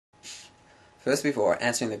First, before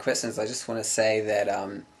answering the questions, I just want to say that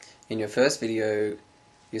in your first video,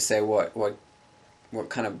 you say what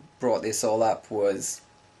kind of brought this all up was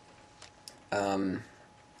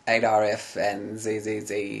 8RF and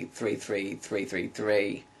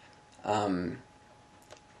ZZZ33333.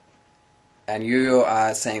 And you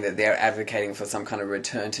are saying that they're advocating for some kind of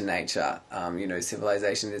return to nature.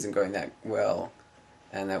 Civilization isn't going that well,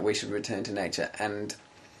 and that we should return to nature. And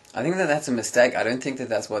I think that that's a mistake. I don't think that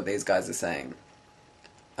that's what these guys are saying.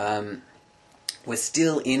 We're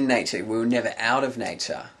still in nature. We were never out of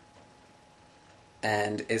nature.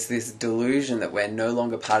 And it's this delusion that we're no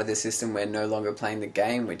longer part of the system, we're no longer playing the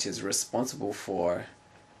game, which is responsible for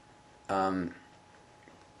us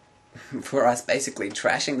basically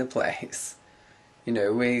trashing the place.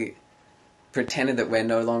 We pretended that we're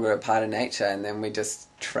no longer a part of nature, and then we just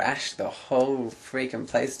trashed the whole freaking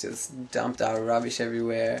place, just dumped our rubbish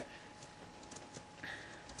everywhere.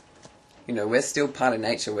 We're still part of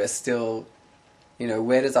nature, we're still,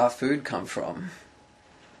 where does our food come from?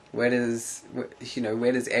 Where does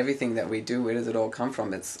everything that we do, where does it all come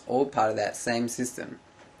from? It's all part of that same system.